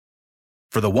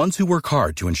For the ones who work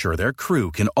hard to ensure their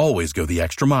crew can always go the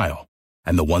extra mile,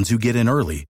 and the ones who get in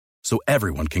early so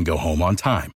everyone can go home on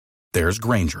time, there's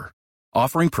Grainger,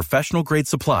 offering professional-grade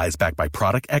supplies backed by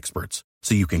product experts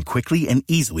so you can quickly and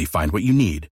easily find what you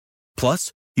need.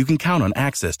 Plus, you can count on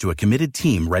access to a committed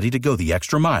team ready to go the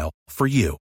extra mile for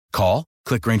you. Call,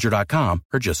 click Grainger.com,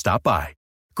 or just stop by.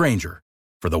 Grainger,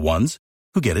 for the ones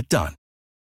who get it done.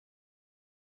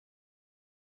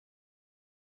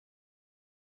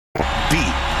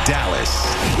 Beat Dallas.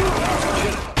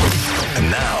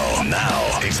 And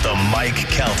now it's the Mike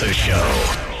Calta Show.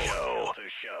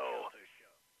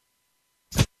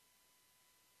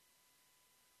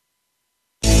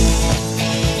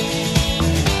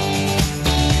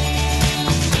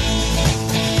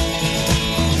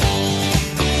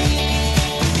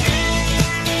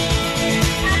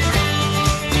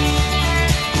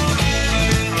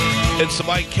 It's the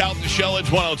Mike Calta Show. It's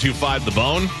 102.5 The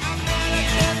Bone.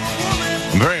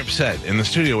 I'm very upset. In the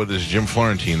studio with this Jim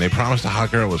Florentine, they promised a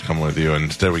hot girl was coming with you, and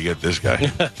instead we get this guy,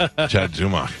 Chad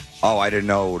Zumach. Oh, I didn't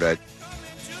know that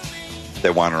they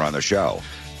want her on the show.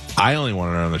 I only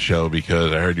wanted her on the show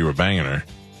because I heard you were banging her,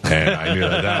 and I knew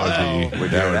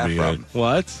that would be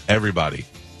What? Everybody.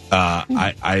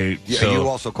 You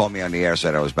also called me on the air,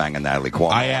 said I was banging Natalie Cuomo.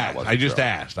 I asked. I just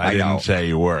asked. I didn't say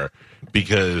you were,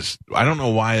 because I don't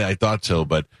know why I thought so,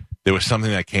 but there was something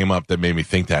that came up that made me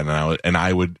think that,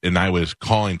 and I was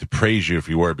calling to praise you if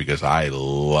you were, because I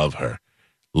love her.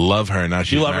 Love her. Now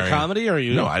she's you love married. her comedy, or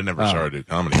you? No, I never saw her do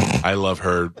comedy. I love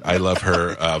her. I love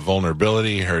her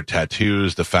vulnerability, her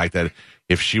tattoos, the fact that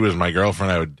if she was my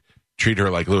girlfriend, I would treat her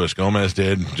like Luis Gomez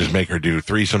did, just make her do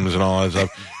threesomes and all that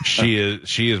stuff. She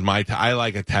is my. I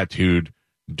like a tattooed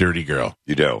dirty girl.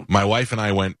 You do. My wife and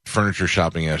I went furniture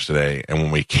shopping yesterday, and when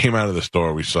we came out of the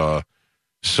store, we saw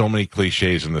so many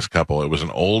cliches in this couple. It was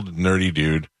an old nerdy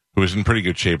dude who was in pretty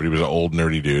good shape, but he was an old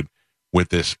nerdy dude with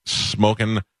this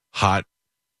smoking hot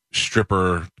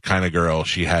stripper kind of girl.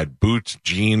 She had boots,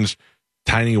 jeans,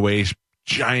 tiny waist,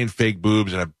 giant fake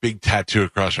boobs, and a big tattoo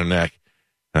across her neck.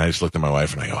 And I just looked at my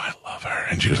wife and I go, I love her.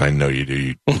 And she goes, I know you do,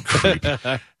 you creep.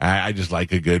 I just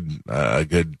like a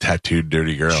good tattooed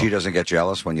dirty girl. She doesn't get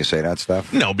jealous when you say that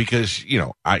stuff? No, because,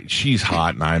 she's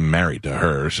hot and I'm married to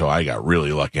her, so I got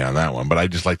really lucky on that one. But I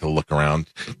just like to look around.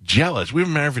 Jealous. We've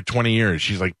been married for 20 years.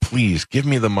 She's like, please, give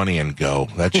me the money and go.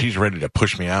 That she's ready to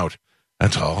push me out.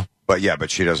 That's all.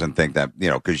 But she doesn't think that,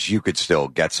 because you could still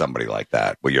get somebody like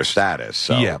that with your status.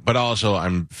 So. Yeah, but also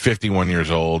I'm 51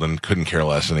 years old and couldn't care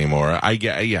less anymore. I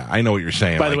know what you're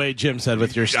saying. By the way, Jim said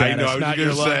with your status, I know, not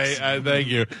your looks. Thank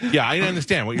you. Yeah, I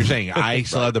understand what you're saying. I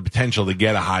still have the potential to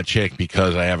get a hot chick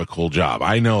because I have a cool job.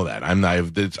 I know that.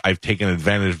 I've taken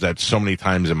advantage of that so many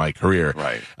times in my career.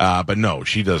 Right. But no,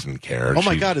 she doesn't care. Oh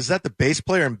my God, is that the bass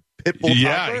player in Pitbull?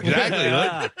 Yeah,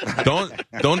 exactly.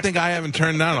 Don't think I haven't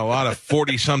turned down a lot of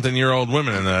 40-something-year-old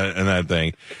women in that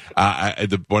thing.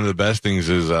 One of the best things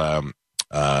is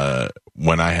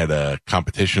when I had a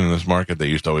competition in this market, they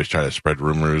used to always try to spread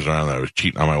rumors around that I was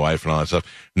cheating on my wife and all that stuff,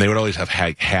 and they would always have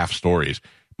half stories.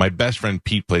 My best friend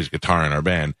Pete plays guitar in our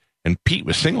band, and Pete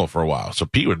was single for a while, so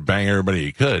Pete would bang everybody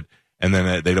he could, and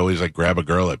then they'd always grab a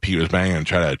girl that Pete was banging and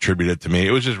try to attribute it to me.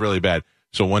 It was just really bad.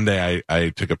 So one day I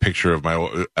took a picture of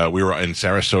we were in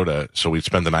Sarasota, so we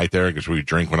spent the night there because we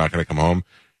drink, we're not going to come home.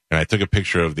 And I took a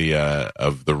picture of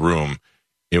the room.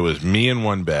 It was me in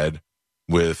one bed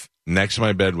with, next to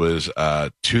my bed was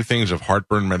 2 things of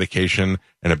heartburn medication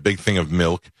and a big thing of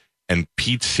milk, and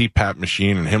Pete's CPAP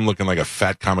machine and him looking like a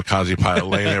fat kamikaze pilot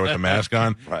laying there with the mask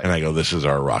on. Right. And I go, this is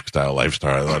our rock style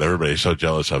lifestyle. I thought everybody's so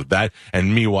jealous of that.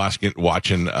 And me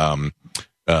watching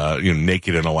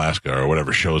Naked in Alaska or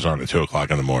whatever shows on at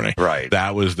 2:00 in the morning. Right.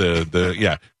 That was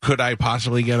the. Could I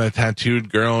possibly get a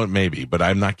tattooed girl? Maybe, but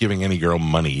I'm not giving any girl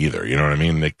money either. You know what I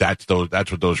mean? That's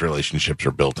what those relationships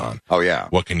are built on. Oh yeah.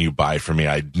 What can you buy for me?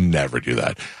 I'd never do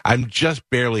that. I'm just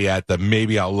barely at the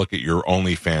maybe I'll look at your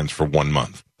OnlyFans for 1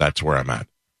 month. That's where I'm at.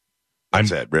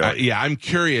 That's it. Really? I'm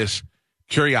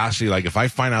curiosity. Like if I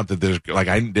find out that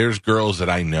there's girls that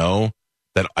I know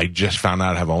that I just found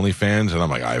out have OnlyFans, and I'm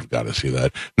like, I've got to see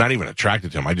that. Not even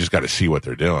attracted to them. I just got to see what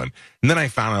they're doing. And then I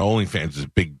found out OnlyFans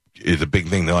is a big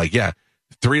thing. They're like, yeah,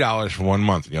 $3 for 1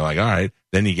 month. And you're like, all right.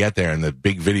 Then you get there, and the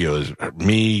big video is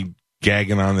me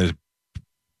gagging on this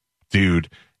dude,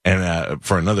 and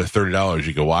for another $30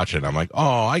 you can watch it. I'm like,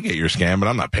 oh, I get your scam, but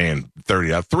I'm not paying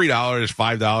 $3,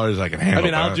 $5 I can handle. I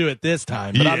mean, I'll do it this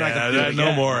time, but I'm not going to do it no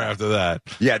again. more after that.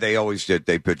 Yeah, they always did.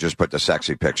 They just put the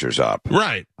sexy pictures up.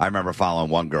 Right. I remember following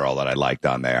one girl that I liked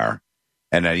on there.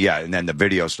 And then the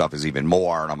video stuff is even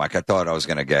more. And I'm like, I thought I was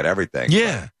going to get everything.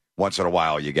 Yeah. But once in a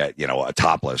while, you get, a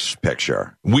topless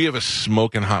picture. We have a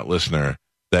smoking hot listener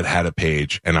that had a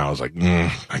page, and I was like,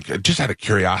 I just had a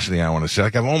curiosity I want to see.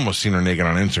 Like, I've almost seen her naked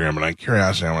on Instagram, but I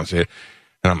curiosity I want to see it.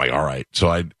 And I'm like, all right. So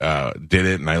I did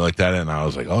it, and I looked at it, and I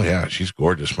was like, oh, yeah, she's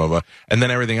gorgeous. Blah, blah. And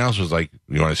then everything else was like,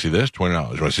 you want to see this? $20. You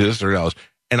want to see this? $30.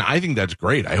 And I think that's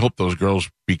great. I hope those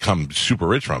girls become super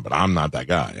rich from it, but I'm not that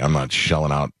guy. I'm not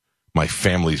shelling out my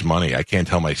family's money. I can't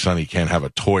tell my son he can't have a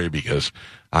toy because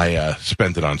I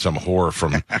spent it on some whore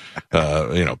from,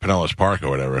 Pinellas Park or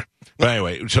whatever. But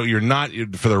anyway, so you're not,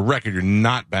 for the record, you're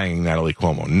not banging Natalie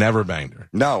Cuomo. Never banged her.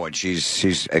 No, and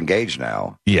she's engaged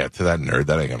now. Yeah, to that nerd.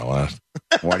 That ain't going to last.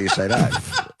 Why do you say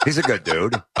that? He's a good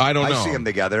dude. I don't know. I see them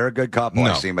together. They're a good couple.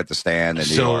 No. I see him at the stand in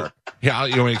New York. Yeah,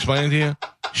 you want me to explain it to you?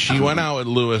 She went out with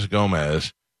Luis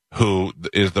Gomez, who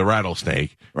is the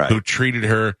rattlesnake, who treated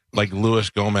her like Luis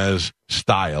Gomez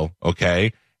style,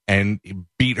 okay, and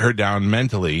beat her down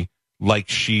mentally like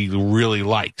she really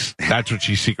likes. That's what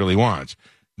she secretly wants.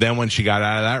 Then when she got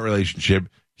out of that relationship,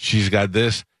 she's got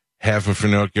this half of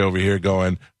Finocchio over here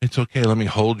going, it's okay, let me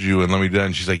hold you and let me do that.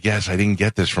 And she's like, yes, I didn't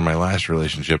get this from my last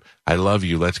relationship. I love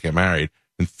you. Let's get married.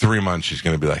 In 3 months, she's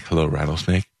going to be like, hello,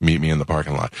 rattlesnake. Meet me in the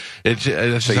parking lot. So you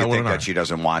think that she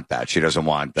doesn't want that? She doesn't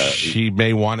want that? She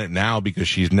may want it now because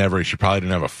she probably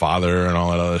didn't have a father and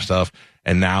all that other stuff.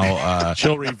 And now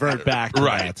she'll revert back to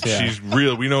right. that. Yeah. She's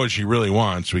real. We know what she really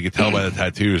wants. We could tell by the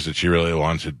tattoos that she really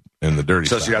wants it in the dirty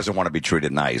So stuff. she doesn't want to be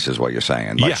treated nice, is what you're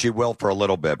saying. Like, she will for a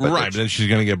little bit. But right, but then she's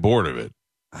going to get bored of it.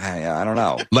 I don't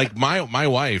know. Like my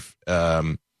wife,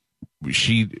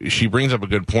 she brings up a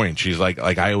good point. She's like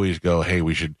I always go, hey,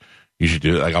 you should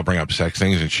do it. Like, I'll bring up sex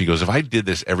things, and she goes, if I did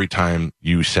this every time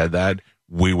you said that,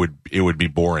 it would be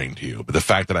boring to you. But the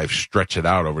fact that I've stretched it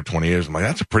out over 20 years, I'm like,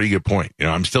 that's a pretty good point. You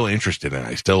know, I'm still interested in it.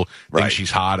 I still think she's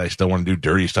hot. I still want to do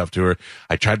dirty stuff to her.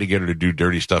 I tried to get her to do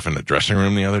dirty stuff in the dressing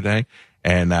room the other day,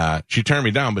 and she turned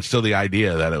me down. But still, the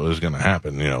idea that it was going to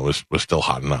happen, was still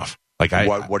hot enough. Like,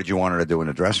 what did you want her to do in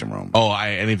the dressing room? Oh,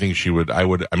 anything she would. I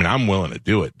mean, I'm willing to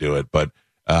do it, but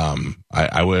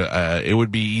I would. It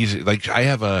would be easy. Like, I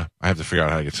have to figure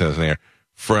out how I can say this in there.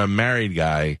 For a married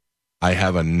guy, I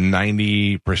have a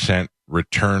 90%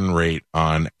 return rate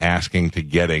on asking to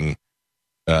getting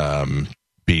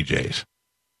BJs.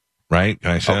 Right?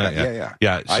 Can I say that?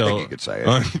 Yeah. So, I think you could say it.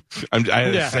 I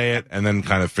had to say it and then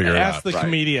kind of figure it out. Ask the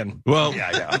comedian. Well,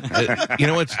 you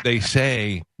know what? They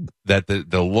say that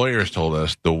the lawyers told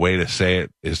us the way to say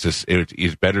it is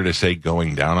it's better to say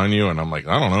going down on you. And I'm like,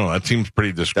 I don't know. That seems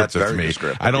pretty descriptive to me.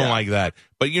 I don't like that.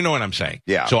 But you know what I'm saying.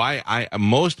 Yeah. So I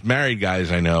most married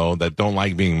guys I know that don't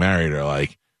like being married are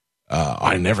like,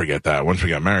 I never get that. Once we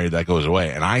got married, that goes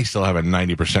away. And I still have a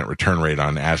 90% return rate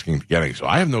on asking to getting. So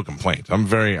I have no complaints. I'm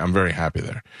very happy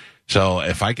there. So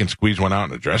if I can squeeze one out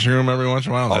in the dressing room every once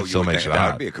in a while, that still makes it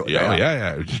hot.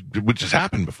 Yeah. Which has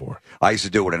happened before. I used to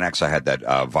do it with an ex. I had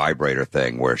that vibrator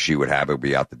thing where she would have it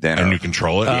be out to dinner. And you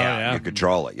control it? Yeah, you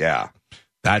control it. Yeah.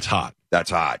 That's hot. That's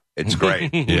hot. It's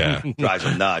great. Yeah. Drives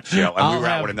them nuts. And we were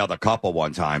out with another couple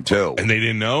one time, too. And they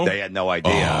didn't know? They had no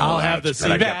idea. I'll have the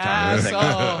sea bass.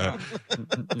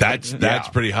 That's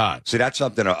pretty hot. See, that's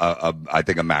something I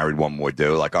think a married woman would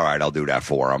do. Like, all right, I'll do that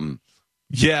for them.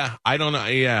 Yeah, I don't know.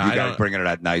 Yeah, you guys bring her to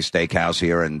that nice steakhouse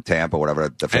here in Tampa, whatever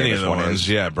the famous one is.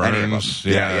 Yeah, Burns.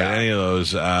 Yeah, any of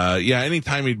those.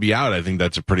 Anytime you'd be out, I think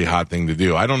that's a pretty hot thing to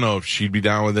do. I don't know if she'd be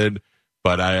down with it,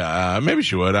 but maybe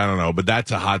she would. I don't know, but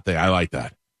that's a hot thing. I like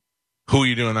that. Who are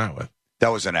you doing that with? That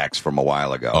was an ex from a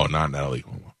while ago. Oh, not Natalie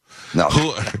Cuomo. No,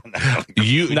 not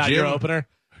Jim, your opener.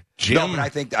 Jim? No,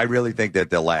 but I really think that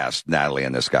they'll last, Natalie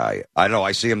and this guy. I don't know.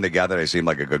 I see them together. They seem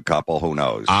like a good couple. Who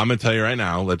knows? I'm gonna tell you right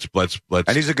now. Let's.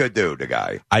 And he's a good dude, the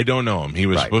guy. I don't know him. He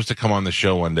was supposed to come on the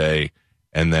show one day,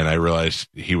 and then I realized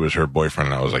he was her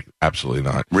boyfriend, and I was like, absolutely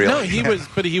not. Really? No,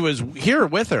 he was here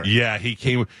with her. Yeah, he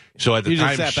came. So at the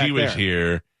time she was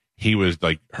here, he was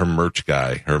like her merch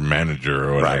guy, her manager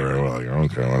or whatever. Right. We're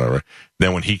like, okay, whatever.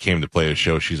 Then when he came to play a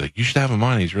show, she's like, you should have him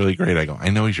on. He's really great. I go,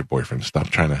 I know he's your boyfriend. Stop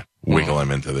trying to wiggle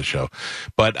him into the show.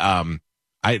 But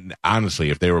I honestly,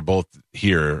 if they were both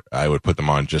here, I would put them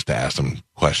on just to ask them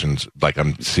questions like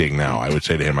I'm seeing now. I would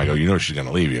say to him, I go, she's going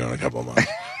to leave you in a couple of months.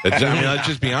 Let's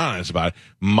just be honest about it.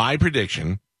 My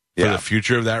prediction for the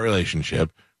future of that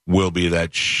relationship will be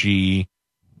that she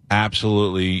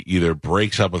absolutely either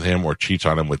breaks up with him or cheats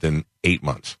on him within 8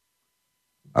 months.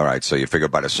 All right, so you figure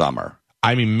by the summer.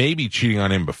 I mean, maybe cheating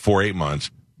on him before 8 months,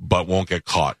 but won't get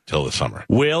caught till the summer.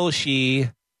 Will she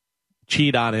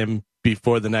cheat on him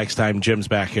before the next time Jim's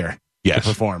back here to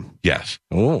perform? Yes.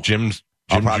 Ooh. Jim's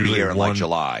I'll probably be here in like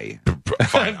July.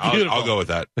 Fine, I'll go with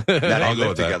that. I'll go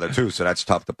with together too, so that's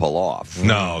tough to pull off.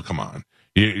 No, come on.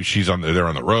 They're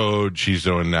on the road. She's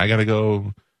doing. I gotta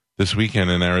go this weekend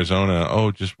in Arizona.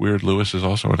 Oh, just weird. Lewis is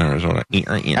also in Arizona.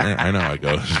 I know how it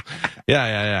goes.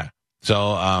 Yeah.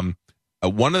 So,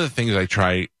 one of the things I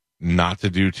try not to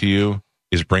do to you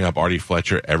is bring up Artie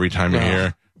Fletcher every time you're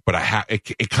here. But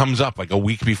it comes up like a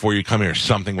week before you come here.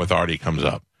 Something with Artie comes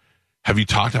up. Have you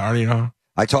talked to Artie at all?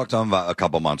 I talked to him a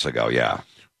couple months ago. Yeah.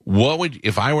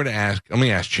 If I were to ask? Let me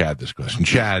ask Chad this question.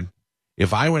 Chad,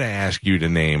 if I were to ask you to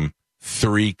name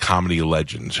 3 comedy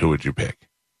legends, who would you pick?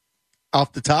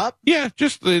 Off the top? Yeah,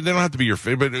 just they don't have to be your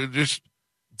favorite, but just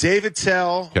David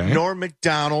Tell, Okay. Norm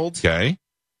Macdonald, okay.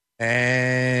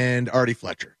 and Artie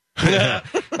Fletcher.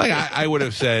 Like I would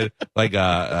have said, like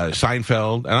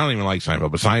Seinfeld, and I don't even like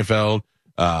Seinfeld, but Seinfeld,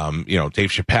 Dave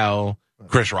Chappelle,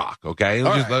 Chris Rock. Okay,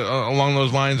 just along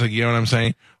those lines, like you know what I'm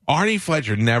saying. Artie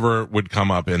Fletcher never would come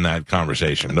up in that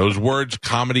conversation. Those words,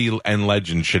 comedy and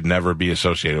legend, should never be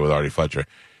associated with Artie Fletcher.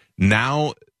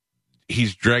 Now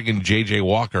he's dragging J.J.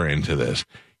 Walker into this.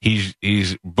 He's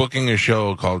booking a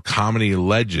show called Comedy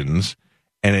Legends,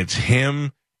 and it's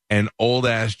him and old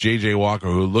ass J.J. Walker,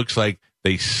 who looks like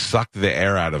they sucked the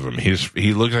air out of him.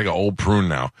 He looks like an old prune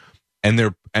now. And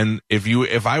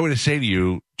if I were to say to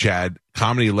you, Chad,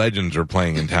 Comedy Legends are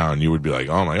playing in town, you would be like,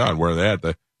 oh my God, where are they at?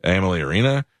 The Amalie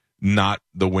Arena, not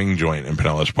the Wing Joint in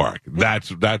Pinellas Park.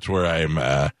 That's where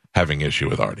I'm having issue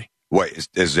with Artie. Wait,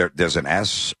 there's an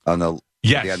S on the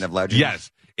end of Legends? Yes.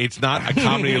 It's not a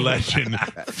comedy legend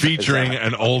featuring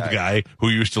an old guy who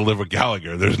used to live with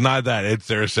Gallagher. There's not that.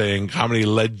 They're saying Comedy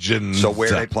Legends. So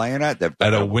where are they playing at?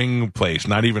 At a wing place,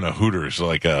 not even a Hooters,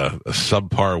 like a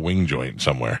subpar wing joint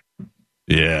somewhere.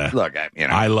 Yeah. Look,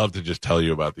 I love to just tell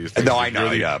you about these things. No, I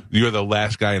know. You're the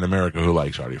last guy in America who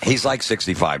likes Artie Fletcher. He's like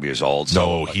 65 years old.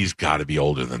 So he's got to be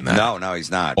older than that. No,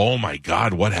 he's not. Oh my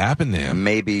God, what happened to him?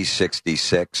 Maybe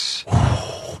 66.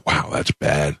 Wow, that's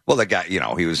bad. Well, the guy,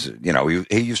 he was,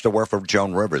 he used to work for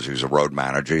Joan Rivers, who's a road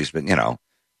manager. He's been,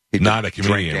 he's not a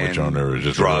comedian drinking, with Joan Rivers,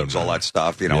 just drugs, all that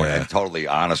stuff, and totally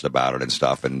honest about it and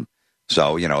stuff. And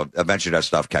so, eventually that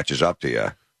stuff catches up to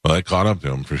you. Well, that caught up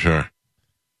to him for sure.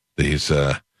 He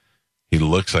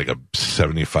looks like a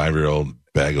 75-year-old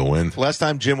bag of wind. Last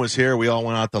time Jim was here, we all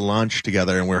went out to lunch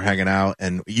together and we were hanging out,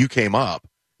 and you came up.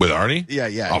 With Artie?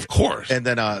 Yeah. Of course. And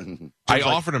then I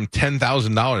offered him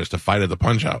 $10,000 to fight at the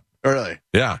Punch-Out. Really?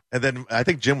 Yeah. And then I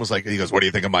think Jim was like, he goes, what do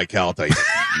you think of Mike Calta?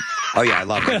 Oh, yeah, I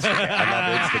love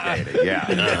instigating. Yeah.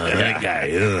 That guy.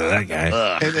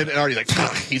 And then Artie's like,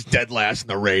 he's dead last in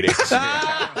the ratings. The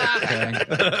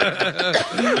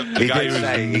guy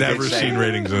who's never seen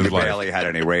ratings in his life. He barely had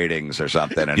any ratings or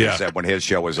something. And he said when his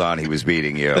show was on, he was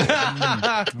beating you.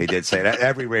 He did say that.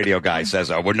 Every radio guy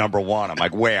says, oh, we're number one. I'm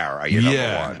like, where are you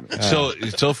number one? So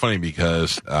it's so funny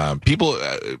because people,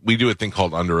 we do a thing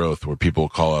called Under Oath where people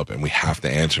call up and we have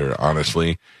to answer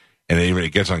honestly. And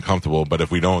it gets uncomfortable, but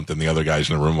if we don't, then the other guys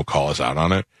in the room will call us out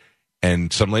on it.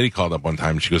 And some lady called up one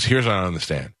time, and she goes, here's what I don't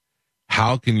understand.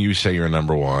 How can you say you're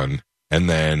number one, and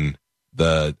then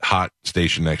the hot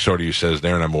station next door to you says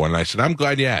they're number one? And I said, I'm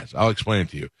glad you asked. I'll explain it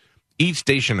to you. Each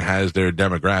station has their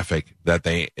demographic that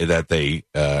they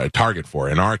target for.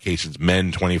 In our case, it's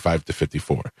men 25 to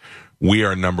 54. We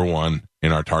are number one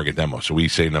in our target demo, so we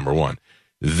say number one.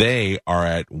 They are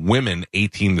at women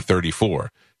 18 to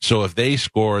 34. So if they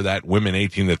score that women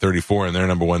 18 to 34 and they're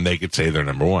number one, they could say they're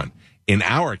number one. In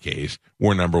our case,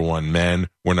 we're number one men,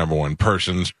 we're number one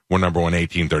persons, we're number one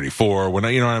 1834. We're not,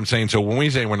 you know what I'm saying? So when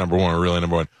we say we're number one, we're really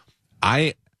number one.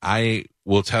 I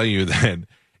will tell you that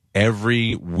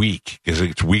every week, because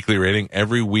it's weekly rating,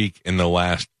 every week in the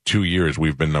last 2 years,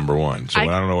 we've been number one. So I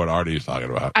don't know what Artie is talking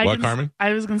about. Carmen?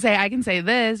 I was going to say, I can say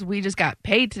this. We just got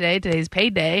paid today. Today's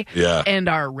payday. Yeah. And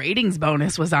our ratings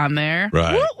bonus was on there.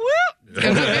 Right. Whoop, whoop. It's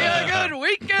going to be a good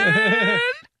weekend.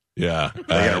 Yeah. They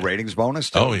got a ratings bonus,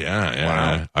 too? Oh,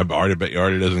 yeah. I bet you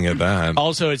Artie doesn't get that.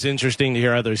 Also, it's interesting to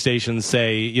hear other stations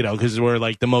say, because we're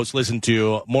like the most listened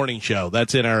to morning show.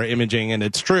 That's in our imaging, and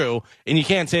it's true. And you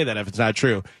can't say that if it's not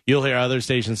true. You'll hear other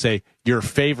stations say, your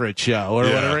favorite show or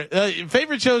whatever.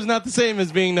 Favorite show is not the same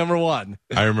as being number one.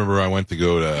 I remember I went to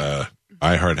go to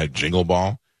iHeart had Jingle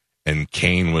Ball, and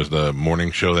Kane was the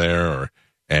morning show there,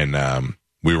 and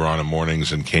we were on in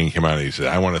mornings, and Kane came out and he said,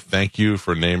 I want to thank you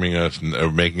for naming us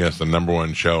or making us the number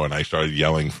one show. And I started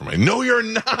yelling for no, you're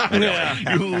not. Yeah.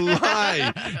 You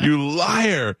lie. You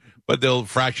liar. but they'll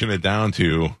fraction it down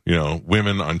to,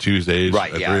 women on Tuesdays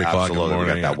right, at yeah, 3 o'clock absolutely. in the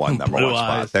morning. We got that one number Blue one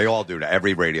spot. eyes. They all do that.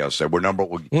 Every radio said we're number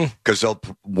one because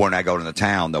when I go to the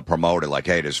town, they'll promote it like,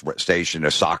 hey, this station,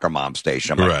 this soccer mom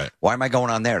station. I'm like, Right. why am I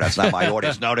going on there? That's not my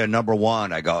audience. No, they're number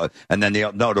one. I go, and then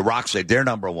the Rock say they're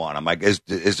number one. I'm like, is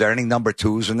there any number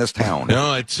twos in this town?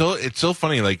 No, it's so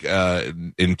funny. Like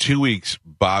in 2 weeks,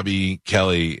 Bobby,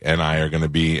 Kelly, and I are going to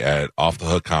be at Off the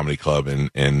Hook Comedy Club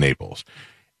in Naples,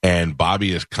 and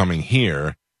Bobby is coming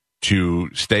here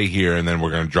to stay here, and then we're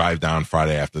going to drive down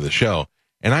Friday after the show.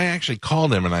 And I actually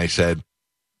called him and I said,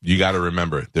 you got to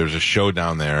remember, there's a show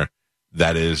down there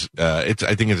that is, I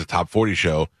think it's a top 40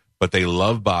 show, but they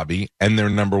love Bobby and they're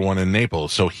number one in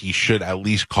Naples. So he should at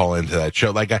least call into that show.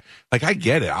 Like I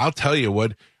get it. I'll tell you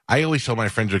what, I always tell my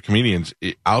friends who are comedians,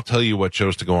 I'll tell you what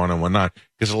shows to go on and what not.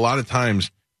 Because a lot of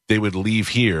times they would leave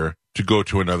here to go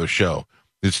to another show.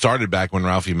 It started back when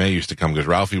Ralphie May used to come, because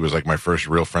Ralphie was like my first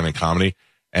real friend in comedy.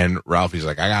 And Ralphie's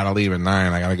like, I got to leave at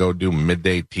 9. I got to go do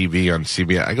midday TV on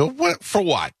CBS. I go, what? For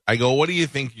what? I go, what do you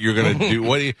think you're going to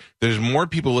do? There's more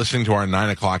people listening to our 9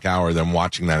 o'clock hour than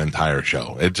watching that entire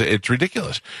show. It's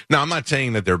ridiculous. Now, I'm not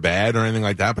saying that they're bad or anything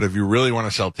like that, but if you really want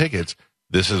to sell tickets,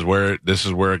 this is where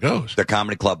it goes. The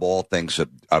Comedy Club all thinks that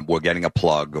we're getting a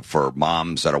plug for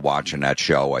moms that are watching that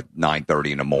show at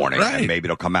 9:30 in the morning, Right. and maybe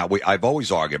it'll come out. I've always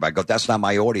argued. I go, that's not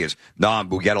my audience. No,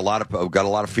 we got a lot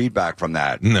of feedback from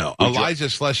that. No, Eliza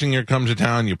Schlesinger comes to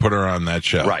town, you put her on that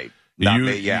show. Right. Not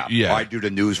me, yeah. I do the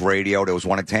news radio. There was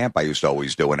one in Tampa I used to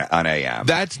always do on AM.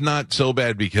 That's not so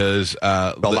bad because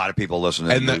a lot of people listen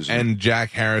to the news. And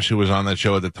Jack Harris, who was on that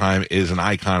show at the time, is an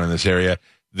icon in this area.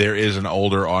 There is an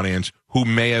older audience who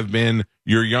may have been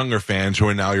your younger fans who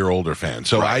are now your older fans.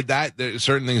 So right.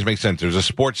 Certain things make sense. There's a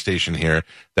sports station here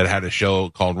that had a show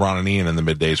called Ron and Ian in the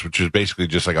middays, which is basically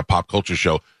just like a pop culture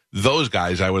show. Those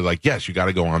guys, I was like, yes, you got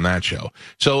to go on that show.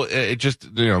 So it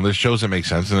just, there's shows that make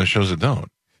sense and there's shows that don't.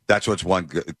 That's what's one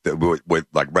with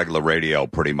like regular radio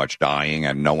pretty much dying,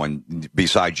 and no one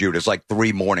besides you. There's like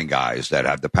 3 morning guys that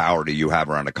have the power that you have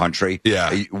around the country.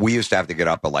 Yeah, we used to have to get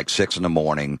up at like 6 in the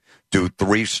morning, do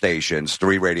 3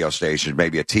 radio stations,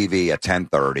 maybe a TV at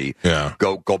 10:30. Yeah,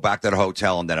 go back to the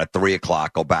hotel, and then at 3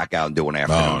 o'clock go back out and do an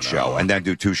afternoon show, and then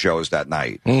do 2 shows that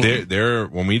night.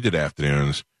 When we did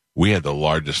afternoons, we had the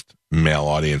largest male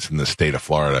audience in the state of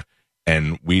Florida.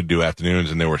 And we'd do afternoons,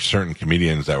 and there were certain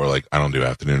comedians that were like, I don't do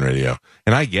afternoon radio.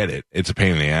 And I get it. It's a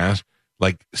pain in the ass.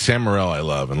 Like Sam Morril, I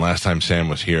love. And last time Sam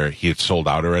was here, he had sold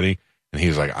out already. And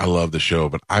he's like, I love the show,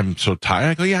 but I'm so tired.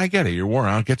 I go, yeah, I get it. You're worn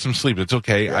out. Get some sleep. It's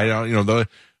okay. Yeah. I don't,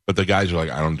 but the guys are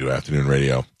like, I don't do afternoon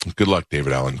radio. Good luck,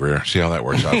 David Allen Greer. See how that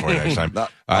works out for you next time.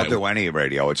 I'll do any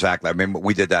radio. Exactly. I mean,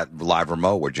 we did that live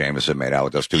remote where Jameson made out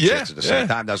with those 2 chicks at the same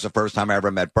time. That was the first time I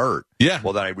ever met Bert. Yeah.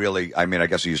 Well, then I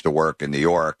guess he used to work in New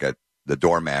York at the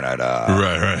doorman at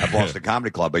at Boston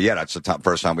Comedy Club. But yeah, that's the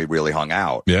first time we really hung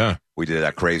out. Yeah. We did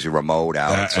that crazy remote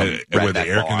out where the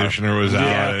air conditioner was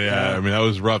out. Yeah. I mean, that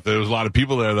was rough. There was a lot of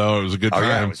people there, though. It was a good time. Oh,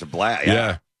 yeah, it was a blast.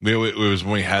 Yeah. It was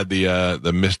when we had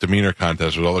the misdemeanor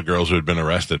contest with all the girls who had been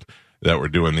arrested that were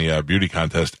doing the beauty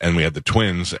contest, and we had the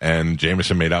twins, and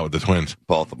Jameson made out with the twins.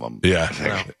 Both of them.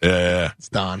 Yeah. Yeah. It's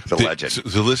done. It's a legend.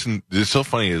 So listen, it's so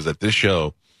funny is that this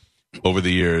show, over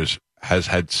the years, has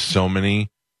had so many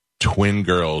twin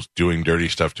girls doing dirty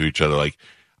stuff to each other. Like,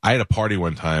 I had a party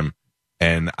one time,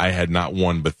 and I had not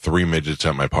one but 3 midgets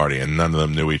at my party, and none of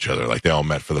them knew each other. Like, they all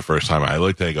met for the first time. I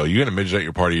looked at it and go, you get a midget at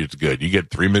your party, it's good. You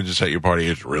get 3 midgets at your party,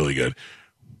 it's really good.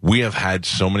 We have had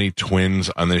so many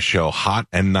twins on this show, hot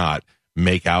and not,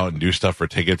 make out and do stuff for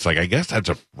tickets. Like, I guess that's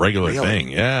a regular thing.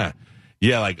 Yeah.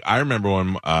 Yeah, like, I remember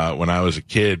when I was a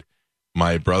kid,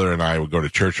 my brother and I would go to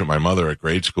church with my mother at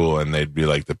grade school, and they'd be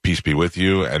like, the peace be with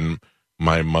you, and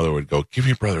my mother would go, give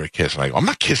your brother a kiss. And I go, I'm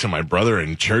not kissing my brother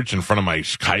in church in front of my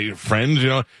friends,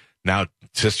 Now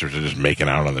sisters are just making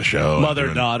out on the show.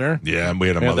 Mother-daughter. Yeah, we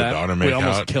had a mother-daughter make out. We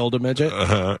almost killed a midget.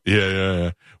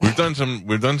 Yeah. We've done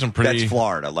some pretty... That's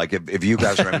Florida. Like, if you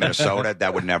guys were in Minnesota,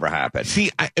 that would never happen.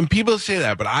 See, and people say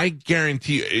that, but I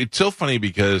guarantee you, it's so funny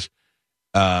because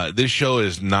this show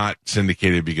is not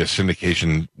syndicated because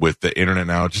syndication with the internet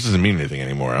now, it just doesn't mean anything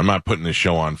anymore. I'm not putting this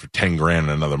show on for $10,000 in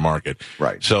another market.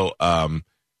 Right. So,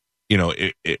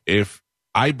 if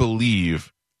I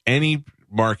believe any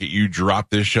market you drop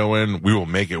this show in, we will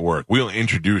make it work. We'll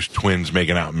introduce twins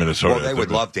making out in Minnesota. Well, they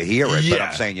would love to hear it, but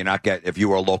I'm saying if you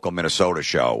were a local Minnesota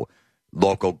show,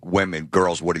 local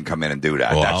girls wouldn't come in and do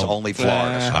that. Well, That's only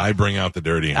Florida. I bring out the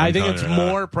dirty. I think it's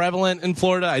more prevalent in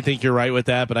Florida. I think you're right with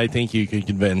that, but I think you can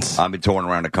convince. I've been touring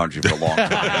around the country for a long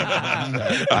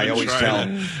time. I always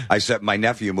I said my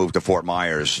nephew moved to Fort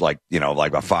Myers like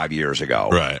about 5 years ago.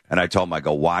 Right. And I told him, I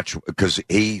go, watch, because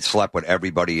he slept with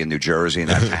everybody in New Jersey in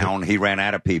that town. He ran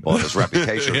out of people and his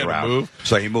reputation was around.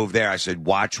 So he moved there. I said,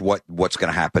 watch what's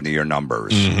going to happen to your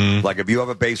numbers. Mm-hmm. Like if you have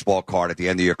a baseball card at the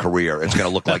end of your career, it's going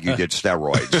to look like you did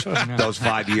steroids those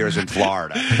 5 years in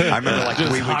Florida. I remember like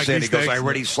 3 weeks in, he goes, I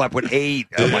already slept with 8.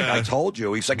 I'm like, I told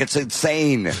you. He's like, it's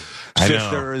insane.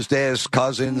 Sisters, this,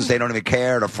 cousins, they don't even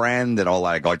care, and a friend and all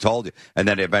that. I go, I told you. And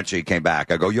then eventually he came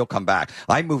back. I go, you'll come back.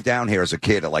 I moved down here as a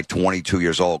kid at like 22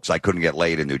 years old because I couldn't get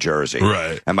laid in New Jersey.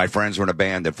 Right. And my friends were in a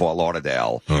band in Fort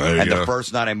Lauderdale. The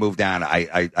first night I moved down,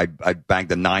 I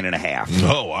banged a 9.5.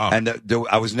 Oh, wow. And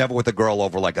I was never with a girl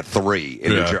over like a 3. In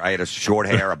New Jersey. I had a short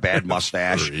hair, a bad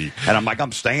mustache. And I'm like,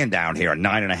 I'm staying down here at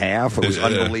 9.5. It was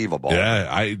unbelievable. Yeah,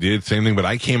 I did same thing, but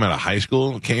I came out of high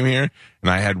school, came here,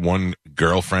 and I had one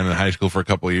girlfriend in high school for a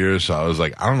couple of years. So I was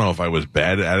like, I don't know if I was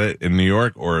bad at it in New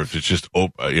York or if it's just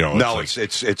open. No, it's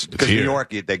because New York,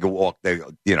 they go walk.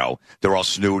 They're all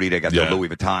snooty. They got their Louis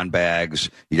Vuitton bags.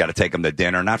 You got to take them to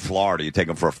dinner. Not Florida. You take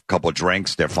them for a couple of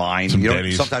drinks. They're fine.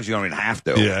 Sometimes you don't even have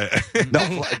to. Yeah.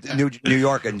 No, New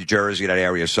York and New Jersey, that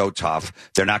area is so tough.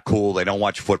 They're not cool. They don't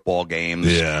watch football games.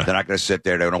 Yeah. They're not going to sit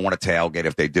there. They don't want to tailgate.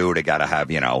 If they do, they got to have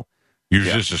You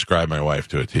just described my wife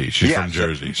to a T. She's from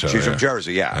Jersey. So she's from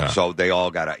Jersey, yeah. So they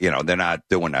all got to, they're not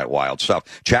doing that wild stuff.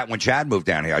 When Chad moved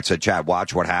down here, I said, Chad,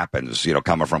 watch what happens,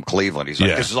 coming from Cleveland. He's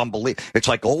like, this is unbelievable. It's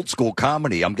like old school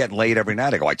comedy. I'm getting laid every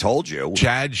night. I go, I told you.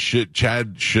 Chad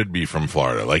should be from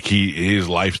Florida. Like his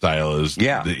lifestyle is,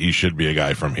 he should be a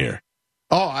guy from here.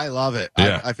 Oh, I love it.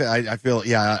 Yeah. I feel,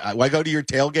 I go to your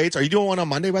tailgates. Are you doing one on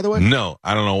Monday, by the way? No,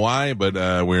 I don't know why, but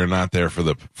we're not there for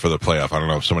the playoff. I don't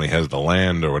know if somebody has the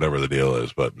land or whatever the deal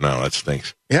is, but no, that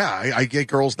stinks. Yeah, I get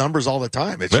girls' numbers all the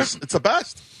time. It's it's the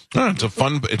best. No, it's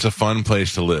a fun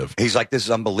place to live. He's like, this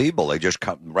is unbelievable. They just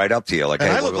come right up to you, like, and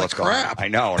hey, I look let's like crap. go. I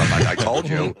know, and I'm like, I told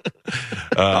you.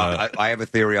 I have a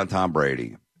theory on Tom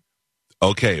Brady.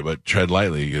 Okay, but tread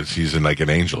lightly because he's like an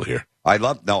angel here. I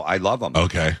love him.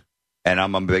 Okay. And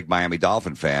I'm a big Miami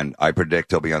Dolphin fan. I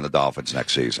predict he'll be on the Dolphins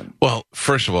next season. Well,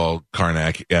 first of all,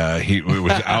 Karnak, he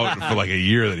was out for like a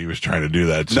year that he was trying to do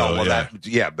that. So,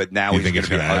 but now you think it's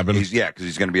going to happen? Because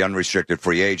he's going to be unrestricted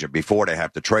free agent. Before they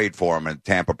have to trade for him, and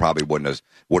Tampa probably would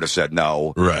have said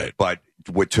no. Right. But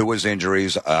with Tua's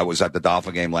injuries, I was at the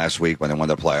Dolphin game last week when they won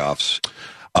the playoffs.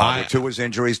 With Tua's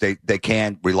injuries, they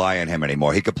can't rely on him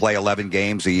anymore. He could play 11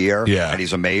 games a year, and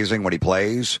he's amazing when he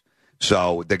plays.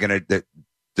 So they're going to.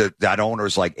 That owner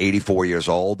is like 84 years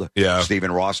old. Yeah.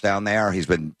 Stephen Ross down there. He's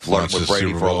been flirting with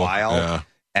Brady for a while. Yeah.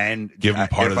 And give him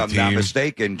part if of the I'm team. not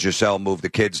mistaken, Giselle moved the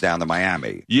kids down to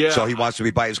Miami. Yeah. So he wants to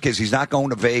be by his kids. He's not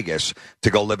going to Vegas to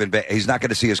go live in Vegas. He's not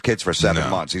going to see his kids for 7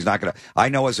 months. He's not going to. I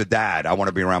know as a dad, I want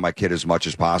to be around my kid as much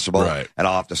as possible. Right. And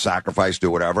I'll have to sacrifice, do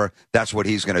whatever. That's what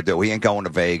he's going to do. He ain't going to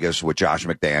Vegas with Josh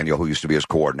McDaniel, who used to be his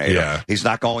coordinator. Yeah. He's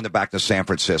not going back to San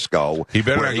Francisco. He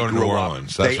better not go to New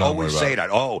Orleans. They always say that.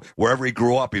 Oh, wherever he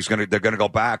grew up, they're going to go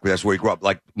back. That's where he grew up.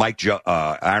 Like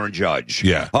Aaron Judge.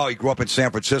 Yeah. Oh, he grew up in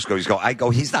San Francisco.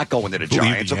 He's not going to the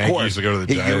Giants, of course. To go to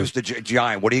the he used the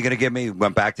Giant. What are you going to give me? He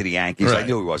went back to the Yankees. Right. I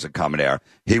knew he wasn't coming there.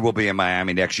 He will be in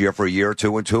Miami next year for a year or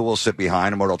two, and Tua will sit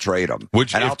behind him or they'll trade him.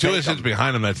 Which, if Tua sits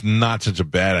behind him, that's not such a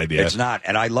bad idea. It's not,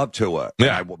 and I love Tua.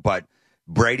 Yeah. But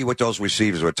Brady with those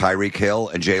receivers, with Tyreek Hill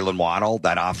and Jalen Waddle,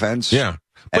 that offense. Yeah.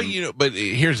 But but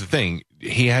here's the thing.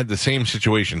 He had the same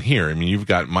situation here. I mean, you've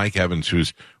got Mike Evans,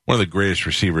 who's one of the greatest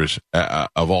receivers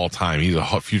of all time. He's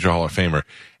a future Hall of Famer.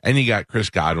 And you got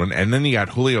Chris Godwin. And then you got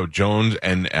Julio Jones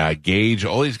and Gage.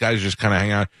 All these guys just kind of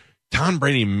hang out. Tom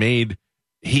Brady made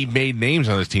names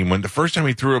on this team. When the first time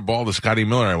he threw a ball to Scotty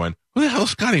Miller, I went, who the hell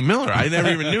is Scotty Miller? I never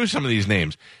even knew some of these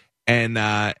names. And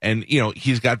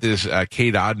he's got this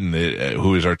Cade Otton,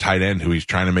 who is our tight end, who he's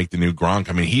trying to make the new Gronk.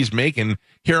 I mean, he's making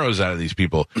heroes out of these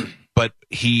people. But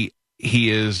he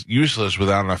is useless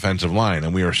without an offensive line.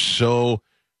 And we are so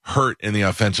hurt in the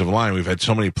offensive line. We've had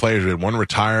so many players. We had one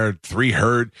retired, 3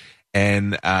 hurt,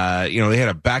 and they had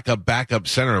a backup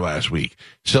center last week.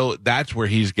 So that's where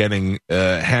he's getting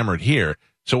hammered here.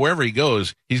 So wherever he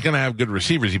goes, he's going to have good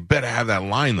receivers. He better have that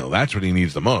line, though. That's what he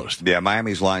needs the most. Yeah,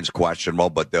 Miami's line's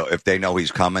questionable, but if they know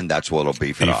he's coming, that's what'll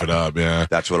beef it up. Beef it up, yeah.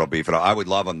 That's what'll beef it up. I would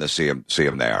love him to see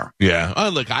him there. Yeah. Oh,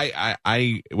 look,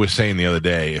 I was saying the other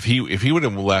day, if he would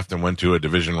have left and went to a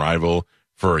division rival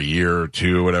for a year or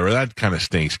two, whatever. That kind of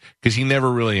stinks because he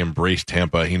never really embraced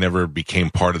Tampa. He never became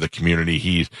part of the community.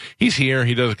 He's here.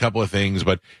 He does a couple of things,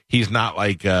 but he's not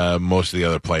like most of the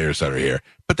other players that are here.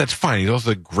 But that's fine. He's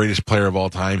also the greatest player of all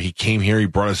time. He came here. He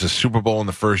brought us a Super Bowl in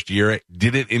the first year.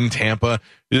 Did it in Tampa.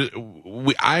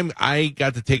 I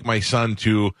got to take my son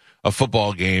to a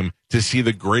football game to see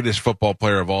the greatest football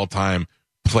player of all time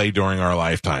play during our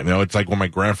lifetime. You know, it's like when my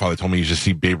grandfather told me he used to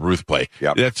see Babe Ruth play.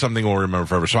 Yep. That's something we'll remember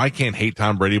forever. So I can't hate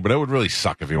Tom Brady, but it would really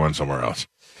suck if he went somewhere else.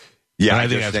 Yeah,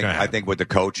 And I think with the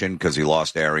coaching, because he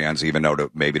lost Arians, even though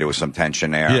maybe there was some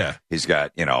tension there. Yeah. He's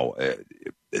got,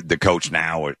 the coach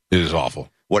now. It is awful.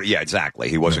 Yeah, exactly.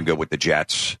 He wasn't good with the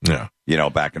Jets. Yeah.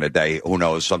 Back in the day. Who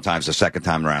knows? Sometimes the second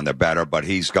time around they're better. But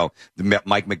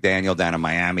Mike McDaniel down in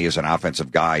Miami is an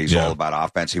offensive guy. He's all about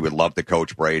offense. He would love to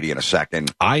coach Brady in a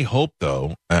second. I hope,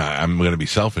 though, I'm going to be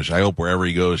selfish. I hope wherever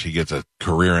he goes, he gets a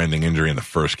career-ending injury in the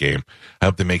first game. I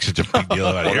hope they make such a big deal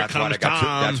about it.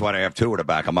 That's why I have Tua to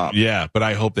back him up. Yeah, but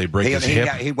I hope they break his hip.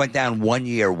 He went down 1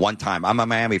 year, one time. I'm a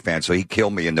Miami fan, so he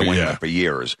killed me in New England for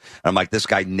years. And I'm like, this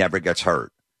guy never gets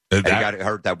hurt. And he got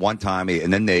hurt that one time,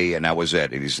 and that was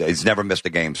it. He's never missed a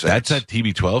game since. That's that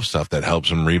TB12 stuff that helps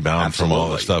him rebound from all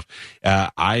the stuff.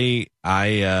 I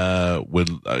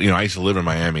used to live in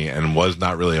Miami and was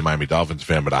not really a Miami Dolphins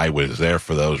fan, but I was there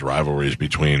for those rivalries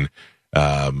between,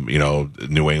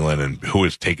 New England and who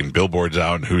was taking billboards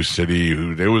out and whose city.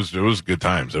 It was good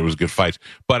times. It was good fights.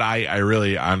 But I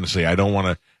really, honestly, I don't want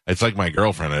to. It's like my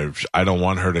girlfriend. I don't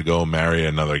want her to go marry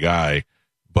another guy.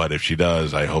 But if she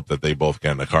does, I hope that they both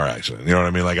get in a car accident. You know what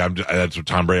I mean? Like that's what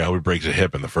Tom Brady. I hope he breaks a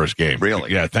hip in the first game.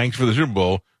 Really? Yeah. Thanks for the Super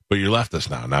Bowl, but you left us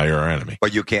now. Now you're our enemy.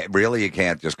 But you can't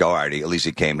just go. All right. At least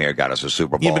he came here, got us a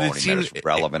Super Bowl, but and he made us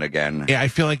relevant again. Yeah, I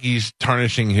feel like he's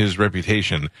tarnishing his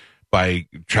reputation by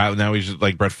traveling. Now he's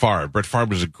like Brett Favre. Brett Favre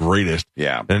was the greatest.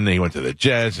 Yeah. Then he went to the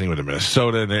Jets, and he went to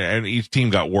Minnesota, and each team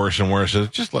got worse and worse. So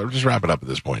just wrap it up at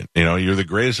this point. You're the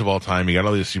greatest of all time. You got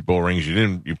all these Super Bowl rings.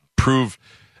 You prove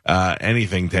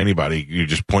anything to anybody. You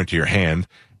just point to your hand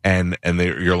and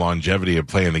your longevity of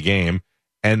playing the game,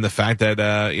 and the fact that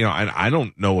and I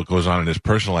don't know what goes on in his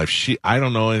personal life. I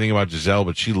don't know anything about Giselle,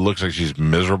 but she looks like she's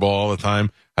miserable all the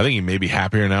time. I think he may be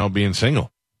happier now being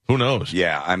single. Who knows?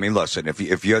 Yeah, I mean, listen,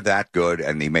 if you're that good,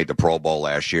 and he made the Pro Bowl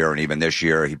last year, and even this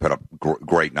year he put up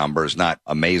great numbers, not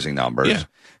amazing numbers. Yeah.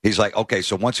 He's like, okay,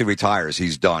 so once he retires,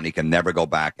 he's done. He can never go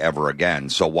back ever again.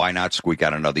 So why not squeak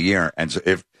out another year? And so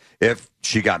if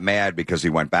she got mad because he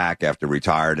went back after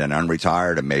retired and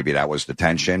unretired, and maybe that was the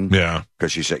tension. Yeah.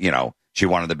 Because she said, she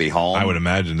wanted to be home. I would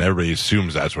imagine everybody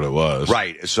assumes that's what it was.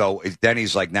 Right. So then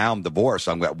he's like, now I'm divorced.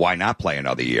 Why not play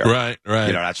another year? Right.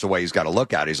 That's the way he's got to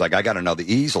look at it. He's like, I got another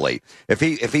easily. If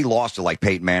he lost to like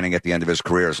Peyton Manning at the end of his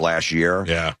career last year,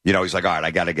 he's like, all right,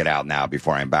 I got to get out now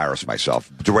before I embarrass myself.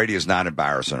 Brady is not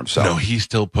embarrassing himself. No, he's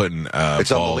still putting it's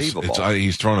balls. Unbelievable.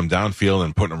 He's throwing them downfield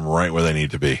and putting them right where they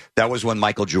need to be. That was when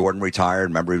Michael Jordan retired.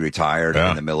 Remember, he retired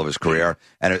in the middle of his career.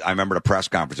 And I remember the press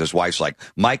conference. His wife's like,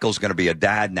 Michael's going to be a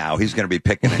dad now. He's going to be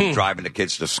picking and driving the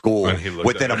kids to school.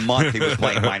 Within a month, he was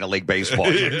playing minor league baseball.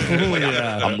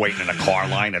 I'm waiting in a car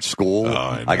line at school.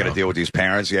 I got to deal with these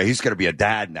parents. Yeah, he's going to be a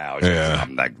dad now.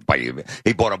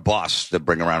 He bought a bus to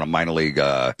bring around a minor league.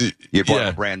 He bought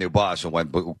a brand new bus and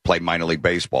went play minor league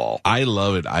baseball. I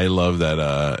love it. I love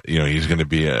that. He's going to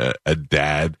be a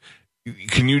dad.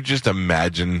 Can you just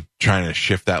imagine trying to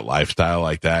shift that lifestyle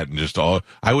like that and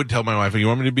I would tell my wife, you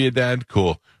want me to be a dad?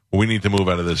 Cool. We need to move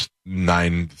out of this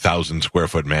 9,000 square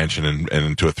foot mansion and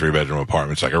into a 3-bedroom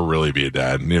apartment so I can really be a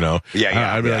dad,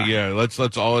 Yeah. I'd be like,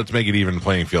 let's make it even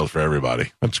playing field for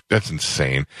everybody. That's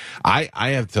insane. I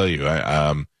have to tell you,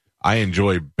 I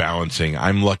enjoy balancing.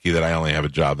 I'm lucky that I only have a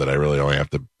job that I really only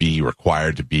have to be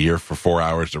required to be here for 4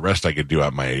 hours. The rest I could do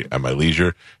at my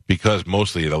leisure, because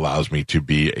mostly it allows me to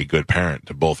be a good parent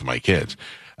to both of my kids.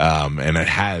 And it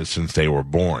has since they were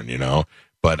born,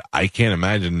 But I can't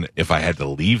imagine if I had to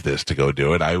leave this to go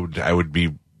do it. I would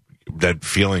be, that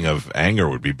feeling of anger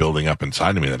would be building up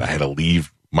inside of me that I had to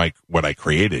leave what I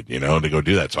created, to go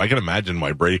do that. So I can imagine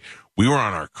why Brady. We were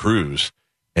on our cruise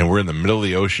and we're in the middle of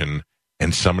the ocean,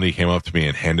 and somebody came up to me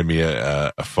and handed me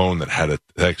a phone that had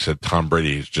that said Tom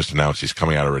Brady has just announced he's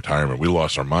coming out of retirement. We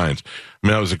lost our minds. I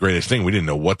mean, that was the greatest thing. We didn't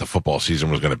know what the football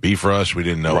season was going to be for us. We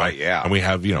didn't know. Right. Yeah. And we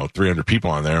have 300 people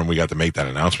on there, and we got to make that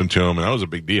announcement to him, and that was a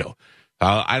big deal.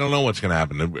 I don't know what's going to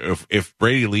happen. If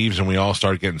Brady leaves and we all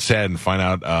start getting sad and find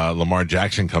out Lamar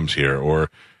Jackson comes here or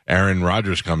Aaron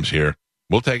Rodgers comes here,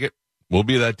 we'll take it. We'll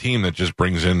be that team that just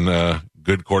brings in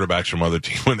good quarterbacks from other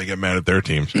teams when they get mad at their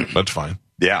teams. That's fine.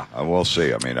 Yeah, we'll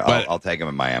see. I mean, I'll take him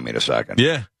in Miami in a second.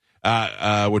 Yeah.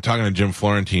 We're talking to Jim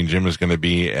Florentine. Jim is going to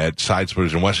be at Side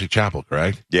Splitters in Wesley Chapel,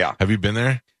 correct? Yeah. Have you been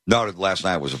there? No, last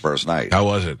night was the first night. How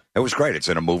was it? It was great. It's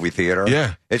in a movie theater.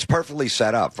 Yeah. It's perfectly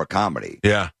set up for comedy.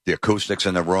 Yeah. The acoustics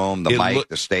in the room, the mic,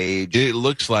 the stage. It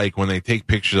looks like, when they take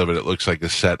pictures of it, it looks like a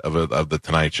set of the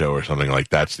Tonight Show or something. Like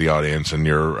that's the audience and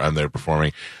you're on there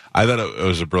performing. I thought it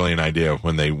was a brilliant idea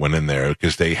when they went in there,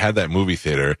 because they had that movie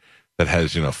theater that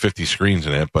has, 50 screens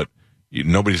in it, but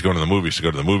nobody's going to the movies to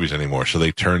go to the movies anymore. So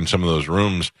they turned some of those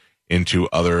rooms into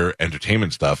other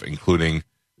entertainment stuff, including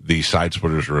the Side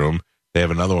Splitters room. They have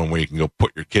another one where you can go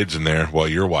put your kids in there while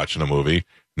you're watching a movie,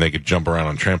 and they could jump around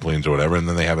on trampolines or whatever. And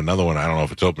then they have another one. I don't know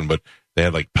if it's open, but they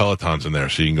had like Pelotons in there,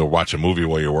 so you can go watch a movie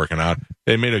while you're working out.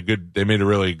 They made a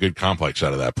really good complex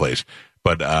out of that place.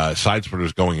 But Side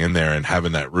Splitters going in there and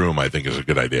having that room, I think, is a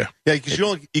good idea. Yeah, because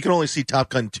you can only see Top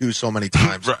Gun 2 so many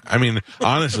times. I mean,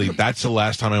 honestly, that's the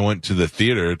last time I went to the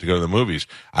theater to go to the movies.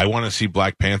 I want to see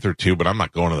Black Panther 2, but I'm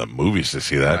not going to the movies to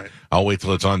see that. Right. I'll wait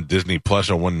till it's on Disney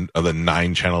Plus or one of the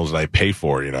 9 channels that I pay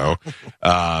for,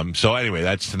 So anyway,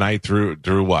 that's tonight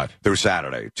through what? Through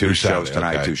Saturday. Two shows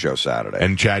tonight, okay. 2 shows Saturday.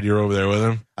 And Chad, you're over there with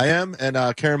him? I am, and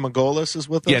Karen Magolis is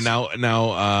with us. Yeah,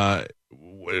 now,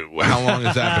 how long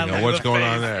has that been going? What's going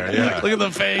on there? Yeah. Look at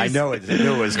the face. I knew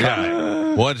it was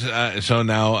coming. So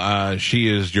now she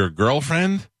is your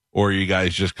girlfriend, or are you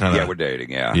guys just kind of? Yeah, we're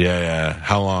dating. Yeah. Yeah.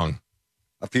 How long?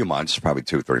 A few months, probably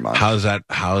 2-3 months.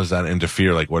 How does that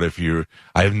interfere? Like, what if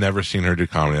I've never seen her do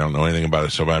comedy. I don't know anything about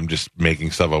it, so I'm just making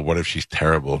stuff up. What if she's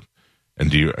terrible?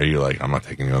 And are you like, I'm not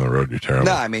taking you on the road? You're terrible.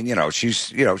 No, I mean,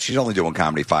 she's only doing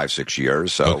comedy 5-6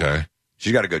 years, so okay.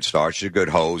 She's got a good start. She's a good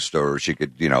host, or she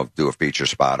could, do a feature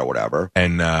spot or whatever.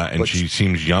 And she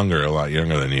seems a lot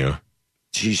younger than you.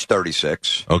 She's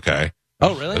 36. Okay.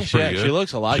 Oh, really? She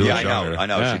looks a lot younger. I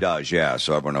know, yeah. She does, yeah.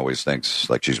 So everyone always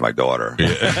thinks like she's my daughter.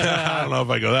 Yeah. I don't know if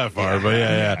I go that far, but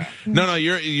yeah. No,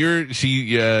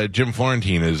 Jim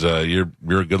Florentine is, you're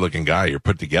a good looking guy. You're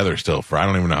put together still I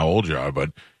don't even know how old you are,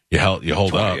 but you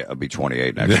hold up. I'll be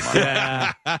 28 next month.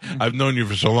 Yeah. I've known you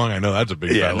for so long. I know that's a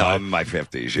big I'm in my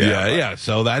 50s. Yeah.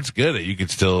 So that's good. You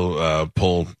could still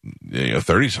pull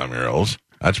 30-some-year-olds.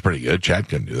 That's pretty good. Chad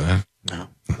couldn't do that. No,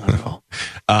 not at all.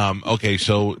 Okay.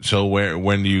 So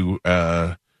when do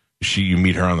you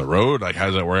meet her on the road? Like, how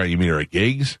does that work out? You meet her at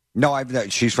gigs? No,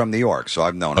 she's from New York, so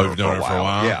I've known her for a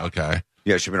while. Yeah. Okay.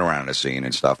 Yeah, she's been around the scene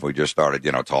and stuff. We just started,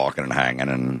 talking and hanging,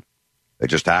 and it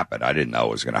just happened. I didn't know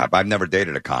it was going to happen. I've never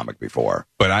dated a comic before.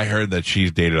 But I heard that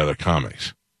she's dated other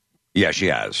comics. Yeah, she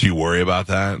has. Do you worry about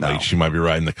that? No. Like she might be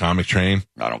riding the comic train?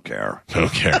 I don't care. I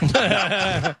don't care.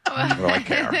 What do I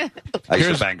care? I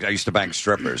used to bang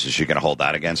strippers. Is she going to hold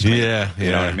that against me? Yeah.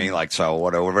 You know what I mean? Like, so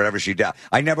whatever she did.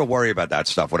 I never worry about that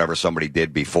stuff, whatever somebody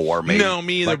did before me. No,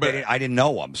 me either. But I didn't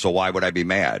know them, so why would I be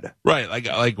mad? Right.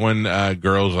 Like when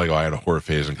girls like, I had a horror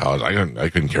phase in college. I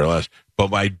couldn't care less.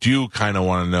 But I do kind of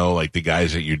want to know, like, the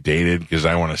guys that you dated, because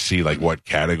I want to see, like, what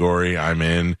category I'm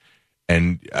in.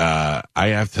 And I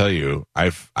have to tell you,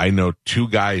 I know 2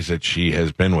 guys that she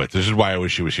has been with. This is why I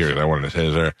wish she was here, because I wanted to say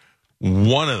this.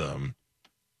 One of them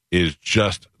is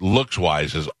just,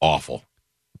 looks-wise, is awful.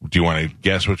 Do you want to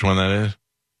guess which one that is?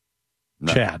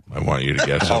 No. Chad. I want you to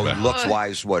guess.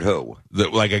 Looks-wise, who?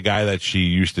 Like a guy that she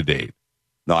used to date.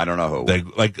 No, I don't know who.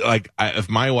 If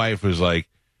my wife was like,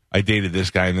 I dated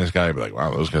this guy and this guy, I'd be like,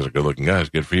 wow, those guys are good-looking guys.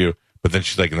 Good for you. But then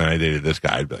she's like, and then I dated this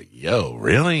guy. I'd be like, yo,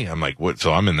 really? I'm like, what?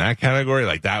 So I'm in that category?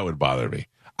 Like, that would bother me.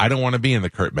 I don't want to be in the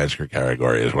Kurt Metzger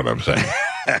category, is what I'm saying.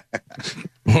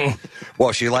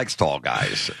 Well, she likes tall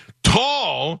guys.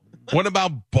 Tall? What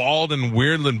about bald and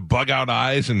weird and bug-out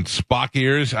eyes and Spock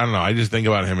ears? I don't know. I just think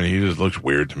about him, and he just looks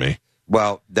weird to me.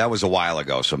 Well, that was a while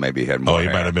ago, so maybe he had more. He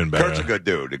might have been better. Kurt's a good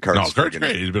dude. Kurt's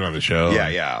great. He's been on the show.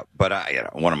 Yeah. But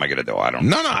what am I going to do? I don't.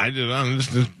 No. I'm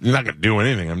just you're not going to do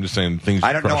anything. I'm just saying things.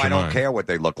 I don't know. I don't care what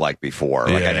they look like before.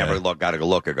 Like I never got to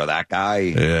look and go, that guy.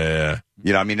 Yeah.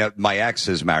 I mean, my ex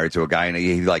is married to a guy, and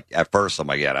he like at first I'm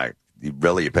like,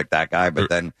 you picked that guy, but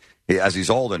then. As he's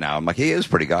older now, I'm like, he is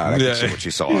pretty good. I can see what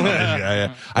you saw.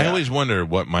 Yeah. I always wonder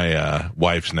what my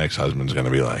wife's next husband's going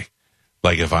to be like.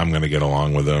 Like if I'm going to get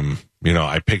along with him.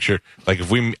 I picture, like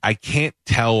I can't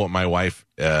tell what my wife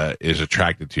is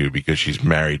attracted to because she's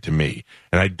married to me.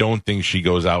 And I don't think she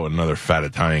goes out with another fat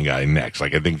Italian guy next.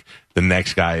 Like I think the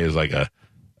next guy is like a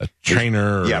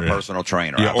trainer. Personal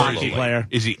trainer. Yeah, hockey player.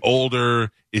 Is he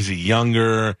older? Is he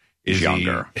younger? Is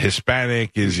younger. He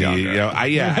Hispanic? Is he?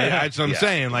 That's what I'm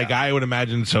saying. Like I would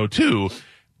imagine so too.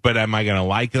 But am I going to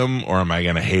like him or am I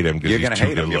going to hate him? You're going to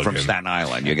hate him. You're from Staten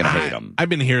Island. You're going to hate him. I've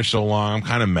been here so long. I'm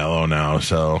kind of mellow now,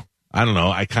 so I don't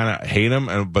know. I kind of hate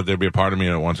him, but there'd be a part of me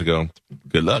that wants to go,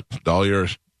 good luck. It's all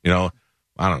yours. I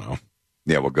don't know.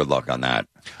 Yeah, well, good luck on that.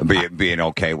 Being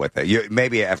okay with it.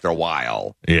 Maybe after a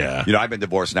while. Yeah. I've been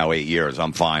divorced now 8 years.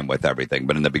 I'm fine with everything.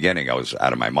 But in the beginning, I was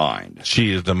out of my mind.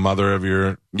 She is the mother of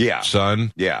your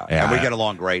son? Yeah. And we get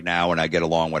along great now, and I get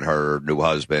along with her new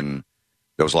husband.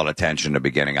 There was a lot of tension in the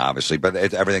beginning, obviously, but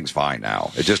everything's fine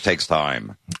now. It just takes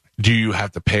time. Do you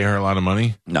have to pay her a lot of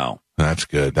money? No. That's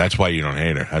good. That's why you don't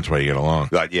hate her. That's why you get along.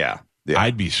 But yeah.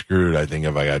 I'd be screwed, I think,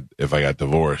 if I got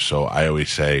divorced. So I always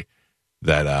say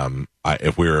that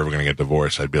if we were ever going to get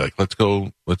divorced, I'd be like, let's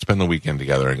spend the weekend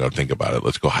together and go think about it.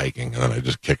 Let's go hiking. And then I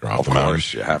just kick her off the mountain. Of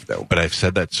course, you have to. But I've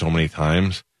said that so many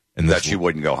times. And that she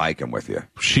wouldn't go hiking with you.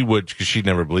 She would, because she'd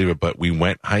never believe it. But we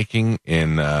went hiking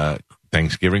in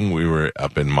Thanksgiving. We were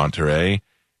up in Monterey,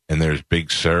 and there's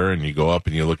Big Sur, and you go up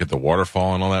and you look at the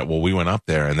waterfall and all that. Well, we went up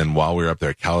there, and then while we were up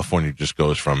there, California just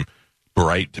goes from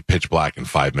bright to pitch black in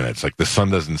 5 minutes. Like the sun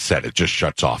doesn't set. It just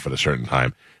shuts off at a certain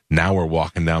time. Now we're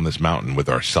walking down this mountain with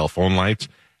our cell phone lights.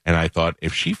 And I thought,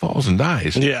 if she falls and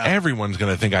dies, everyone's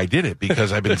going to think I did it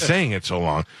because I've been saying it so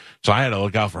long. So I had to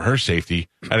look out for her safety.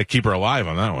 I had to keep her alive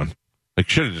on that one. Like,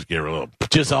 should have just gave her a little.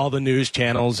 Just all the news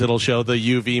channels, it'll show the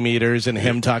UV meters and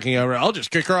him talking over. I'll just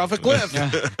kick her off a cliff.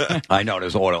 I know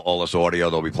there's all this audio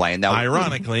they'll be playing now.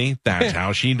 Ironically, that's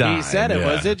how she died. He said it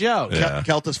was a joke. Yeah.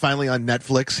 Calta's finally on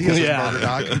Netflix. He has his murder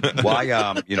doc.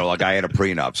 Well, like I had a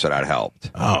prenup, so that helped.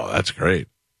 Oh, that's great.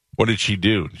 What did she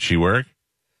do? Did she work?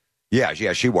 Yeah,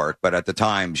 she worked, but at the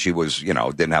time she was,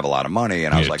 didn't have a lot of money,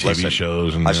 and I was like, TV listen,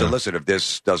 shows and, I said, listen, if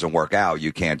this doesn't work out,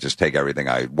 you can't just take everything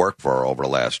I worked for over the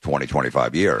last 20,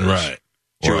 25 years. Right.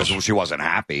 She wasn't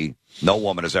happy. No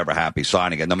woman is ever happy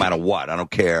signing it, no matter what. I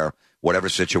don't care, whatever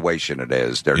situation it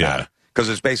is, they're not. Because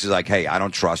it's basically like, hey, I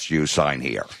don't trust you, sign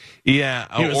here. Yeah,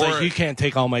 he was like, you can't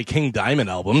take all my King Diamond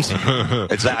albums.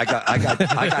 It's I got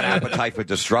Appetite for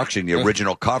Destruction, the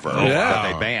original cover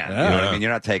that they banned. Yeah. You know what I mean?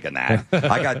 You're not taking that.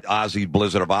 I got Ozzy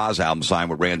Blizzard of Oz album signed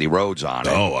with Randy Rhoads on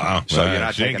it. Oh wow! So you're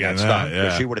not taking that stuff.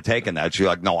 If she would have taken that, she's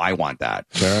like, no, I want that.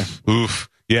 Sure. Oof.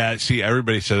 Yeah, see,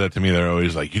 everybody said that to me. They're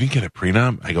always like, you didn't get a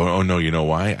prenup? I go, oh, no, you know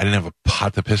why? I didn't have a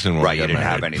pot to piss in when Right, we you got didn't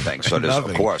married. have anything. So,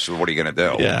 of course, what are you going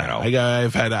to do?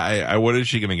 Yeah, what is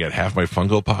she going to get? Half my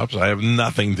Funko Pops? I have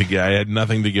nothing to get. I had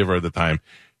nothing to give her at the time.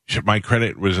 My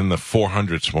credit was in the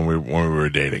 400s when we were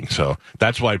dating. So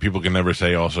that's why people can never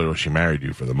say also she married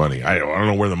you for the money. I don't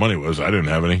know where the money was. I didn't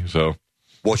have any, so.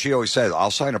 Well, she always said,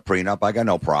 I'll sign a prenup. I got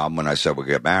no problem. And I said, we'll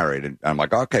get married. And I'm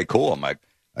like, okay, cool. I'm like,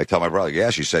 I tell my brother, yeah,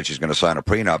 she said she's going to sign a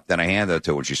prenup. Then I handed it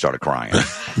to her and she started crying.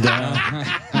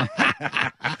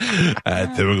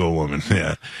 Typical woman,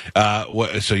 yeah.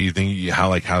 So you think,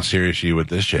 how serious are you with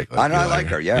this chick? I like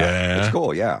her, yeah. It's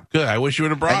cool, yeah. Good. I wish you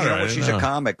would have brought her. She's a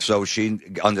comic, so she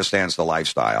understands the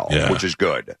lifestyle, which is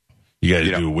good. You guys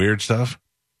do weird stuff?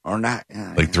 Or not.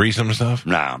 Like threesome stuff?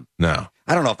 No.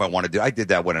 I don't know if I want to do. I did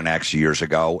that with an ex years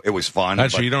ago. It was fun.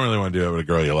 Actually, you don't really want to do that with a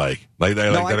girl you like. I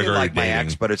did like my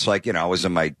ex, but it's like, I was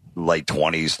in my late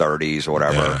 20s, 30s, or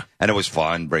whatever, and it was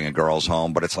fun bringing girls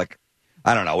home. But it's like,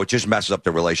 I don't know. It just messes up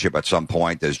the relationship at some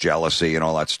point. There's jealousy and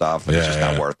all that stuff, and it's just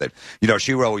not worth it.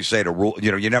 She would always say the rule.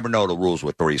 You never know the rules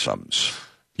with threesomes.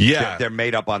 Yeah, they're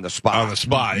made up on the spot. On the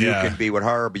spot, you can be with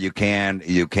her, but you can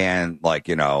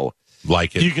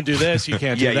like it. You can do this, you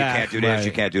can't do that. You can't do this,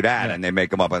 you can't do that. And they make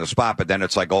them up on the spot. But then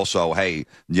it's like also, hey,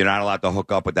 you're not allowed to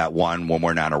hook up with that one when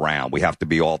we're not around. We have to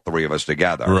be all three of us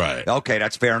together. Right. Okay,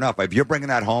 that's fair enough. If you're bringing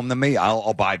that home to me, I'll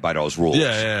abide by those rules.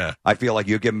 Yeah. I feel like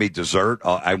you give me dessert,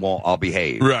 I'll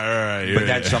behave. Right. But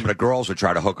then some of the girls would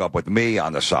try to hook up with me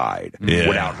on the side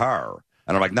without her.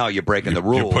 And I'm like, no, you're breaking the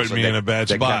rules. You're putting me in a bad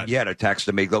spot. They're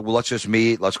texting me, well, let's just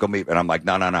meet. Let's go meet. And I'm like,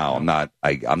 no, I'm not.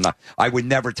 I'm not. I would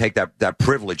never take that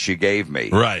privilege she gave me.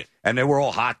 Right. And they were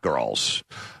all hot girls.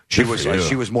 She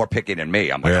was more picky than me.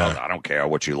 I'm like, I don't care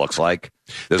what she looks like.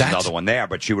 There's another one there,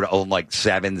 but she would own like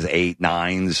 7s, 8,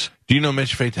 9s. Do you know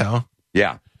Mitch Fatel?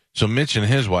 Yeah. So Mitch and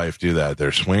his wife do that.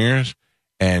 They're swingers.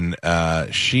 And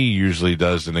she usually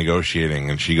does the negotiating,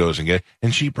 and she goes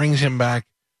and she brings him back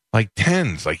like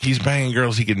 10s. Like he's banging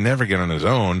girls he could never get on his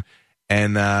own.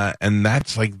 And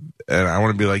that's like, and I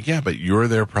want to be like, yeah, but you're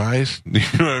their prize. You know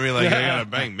what I mean? Like, I got to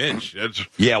bang Mitch.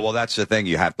 Yeah, well, that's the thing.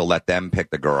 You have to let them pick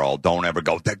the girl. Don't ever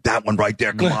go, that one right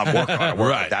there. Come on, work on it.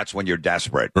 Right. That's when you're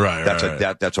desperate. Right.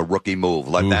 That's a rookie move.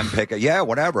 Let them pick it. Yeah,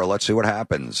 whatever. Let's see what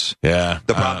happens. Yeah.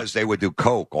 The problem is they would do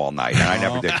coke all night, and I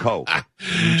never did coke.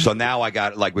 So now I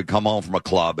got, like, we come home from a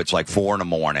club. It's like 4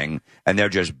 a.m, and they're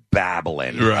just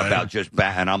babbling about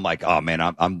and I'm like, oh, man,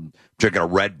 I'm drinking a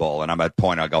Red Bull, and I'm at the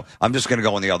point I go, I'm just going to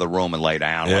go in the other room and lay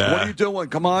down. Yeah. Like, what are you doing?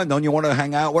 Come on, don't you want to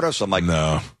hang out with us? I'm like,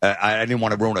 No. I didn't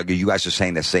want to ruin it. You guys are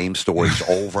saying the same stories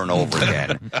over and over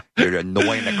again. You're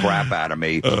annoying the crap out of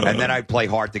me. And then I play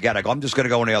hard to get. I go, I'm just going to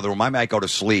go in the other room. I might go to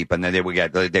sleep, and then they would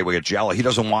get jealous. He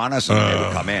doesn't want us, and then they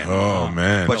would come in. Oh,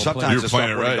 man. But sometimes the stuff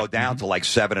would right. go down to like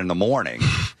 7 in the morning.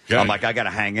 Okay. I'm like, I got to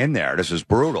hang in there. This is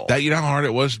brutal. You know how hard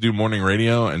it was to do morning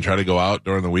radio and try to go out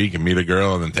during the week and meet a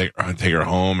girl and then take her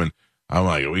home, and I'm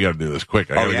like, we got to do this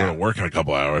quick. I got to go to work in a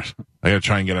couple hours. I got to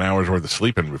try and get an hour's worth of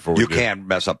sleep in before we do. Can't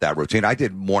mess up that routine. I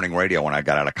did morning radio when I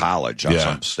got out of college.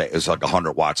 It's like a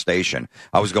 100-watt station.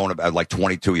 I was going to bed, like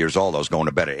 22 years old. I was going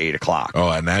to bed at 8 o'clock. Oh,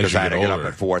 and as you I had to get get older.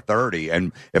 up at 4:30,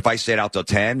 and if I stayed out till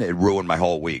 10, it ruined my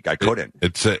whole week. I couldn't.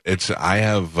 I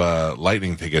have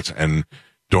lightning tickets, and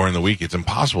during the week it's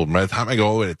impossible. By the time I go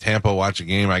over to Tampa, watch a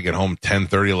game, I get home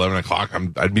 10:30, 11 o'clock.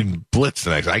 I'd be blitzed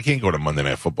the next. I can't go to Monday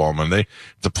Night Football Monday.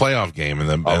 It's a playoff game, and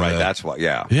then That's what.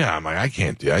 Yeah. I'm like, I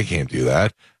can't do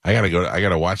that. I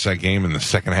gotta watch that game in the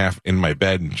second half in my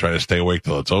bed and try to stay awake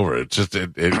till it's over. It's just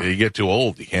you get too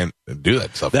old. You can't do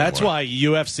that stuff. That's anymore. why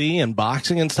UFC and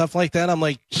boxing and stuff like that. I'm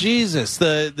like, Jesus,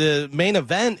 the main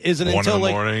event isn't 1 until in the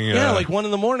like morning, like 1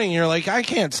 in the morning. You're like, I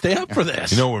can't stay up for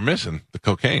this. You know what we're missing? The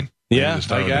cocaine. Yeah, Just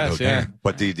started I with guess. the Yeah. cocaine.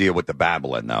 But do you deal with the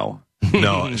babbling though?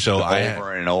 No, so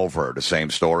Over and over the same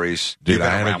stories. Dude, You've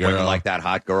been I had a around women girl- like that,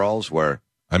 hot girls. Where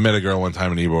I met a girl one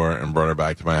time in Ybor and brought her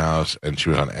back to my house, and she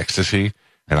was on ecstasy,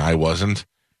 and I wasn't.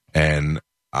 And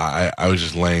I was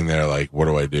just laying there like, what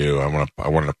do? I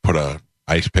wanted to put a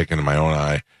ice pick into my own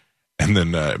eye, and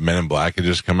then Men in Black had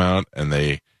just come out, and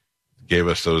they gave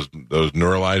us those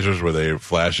neuralizers where they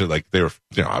flash it like they were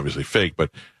obviously fake, but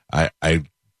I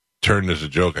turned as a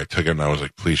joke. I took it and I was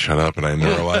like, please shut up, and I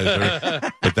neuralized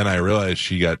her. But then I realized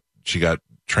she got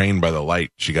trained by the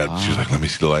light. She was like, let me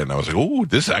see the light, and I was like, oh,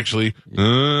 this actually.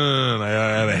 And I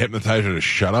had to hypnotize her to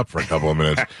shut up for a couple of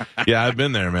minutes. Yeah, I've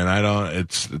been there, man. I don't.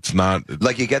 It's not.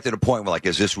 like you get to the point where like,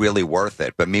 is this really worth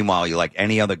it? But meanwhile, you're like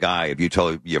any other guy. If you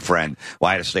told your friend, well,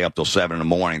 I had to stay up till 7 in the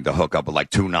morning to hook up with like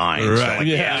 2 9s. Right. They're like,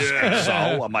 Yeah.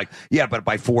 So I'm like, yeah, but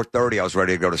by 4:30, I was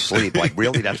ready to go to sleep. Like,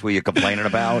 really? That's what you're complaining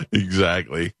about?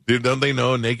 Exactly, dude. Don't they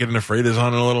know Naked and Afraid is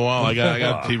on in a little while? I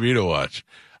got TV to watch.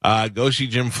 Go see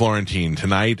Jim Florentine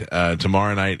tonight.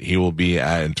 Tomorrow night he will be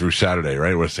at, and through Saturday,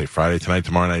 right? What did I say? Friday tonight,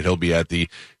 tomorrow night he'll be at the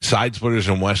Side Splitters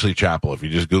in Wesley Chapel. If you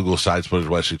just Google Side Splitters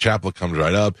Wesley Chapel, it comes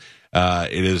right up.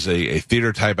 It is a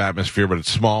theater type atmosphere, but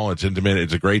it's small, it's intimate,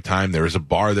 it's a great time. There is a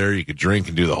bar there, you could drink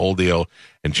and do the whole deal.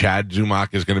 And Chad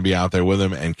Zumach is going to be out there with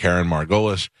him, and Karen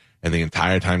Margolis. And the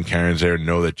entire time Karen's there,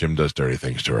 know that Jim does dirty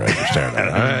things to her. I understand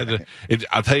that.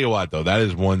 I'll tell you what, though, that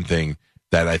is one thing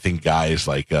that I think guys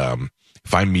like.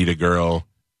 If I meet a girl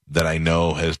that I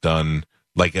know has done,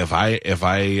 like if I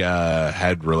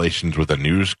had relations with a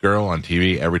news girl on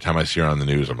TV, every time I see her on the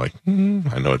news, I'm like, I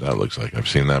know what that looks like. I've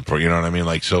seen that before. You know what I mean?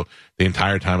 Like, so the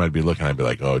entire time I'd be looking, I'd be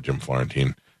like, oh, Jim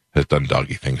Florentine has done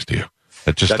doggy things to you.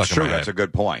 That's That's stuck true. in my That's a head.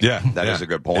 good point. Yeah, that is a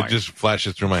good point. It just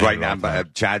flashes through my head right now, all the time.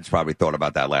 Chad's probably thought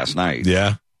about that last night.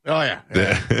 Yeah. Oh yeah.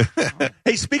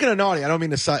 Hey, speaking of naughty, I don't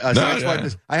mean to sideswipe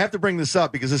this. I have to bring this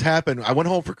up because this happened. I went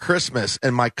home for Christmas,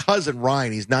 and my cousin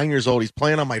Ryan, he's 9 years old. He's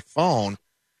playing on my phone,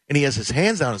 and he has his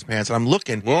hands down his pants, and I'm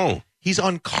looking. Whoa. He's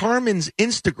on Carmen's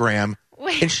Instagram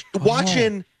Wait. and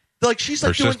watching. Like she's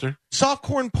like Her doing sister?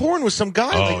 softcore porn with some guy.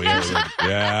 Oh, like,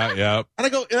 yeah. And I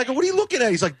go, what are you looking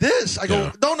at? He's like, this. I go,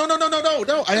 Yeah.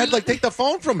 no. I had to like take the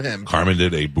phone from him. Carmen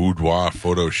did a boudoir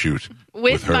photo shoot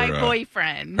with her, my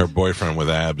boyfriend. her boyfriend with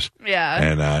abs. Yeah.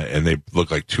 And they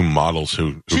look like two models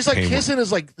who She's like came- kissing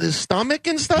his like his stomach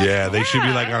and stuff. Yeah, they should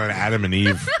be like on an Adam and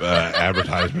Eve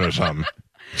advertisement or something.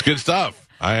 It's good stuff.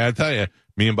 I tell you,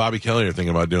 me and Bobby Kelly are thinking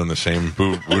about doing the same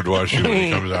boudoir shoot when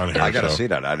he comes down here. I got to so. see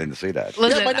that. I didn't see that.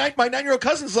 Listen, Yeah, my 9-year-old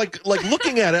cousin's like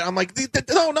looking at it. I'm like,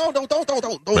 no, don't.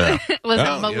 Yeah.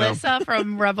 listen, Well, Melissa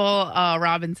from Rebel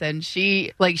Robinson,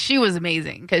 she was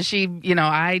amazing because she,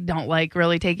 I don't like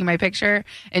really taking my picture,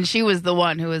 and she was the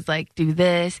one who was like, do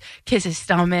this, kiss his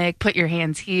stomach, put your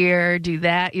hands here, do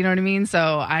that. You know what I mean?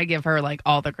 So I give her like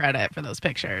all the credit for those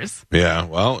pictures. Yeah,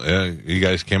 well, you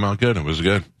guys came out good. It was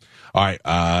good. All right,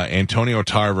 Antonio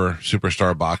Tarver,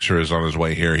 superstar boxer, is on his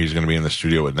way here. He's going to be in the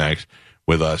studio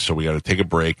with us, so we got to take a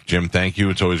break. Jim, thank you.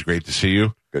 It's always great to see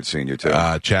you. Good seeing you, too.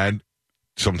 Chad,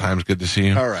 sometimes good to see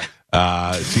you. All right.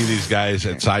 See these guys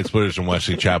at Side Splitters in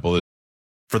Wesley Chapel.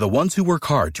 For the ones who work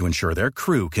hard to ensure their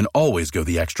crew can always go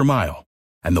the extra mile,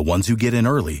 and the ones who get in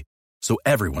early so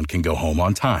everyone can go home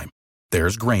on time,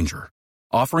 there's Grainger,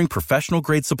 offering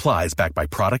professional-grade supplies backed by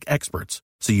product experts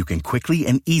so you can quickly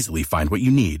and easily find what you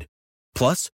need.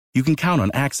 Plus, you can count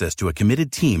on access to a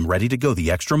committed team ready to go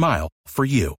the extra mile for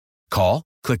you. Call,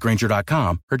 click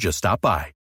Grainger.com, or just stop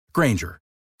by. Grainger,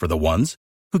 for the ones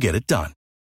who get it done.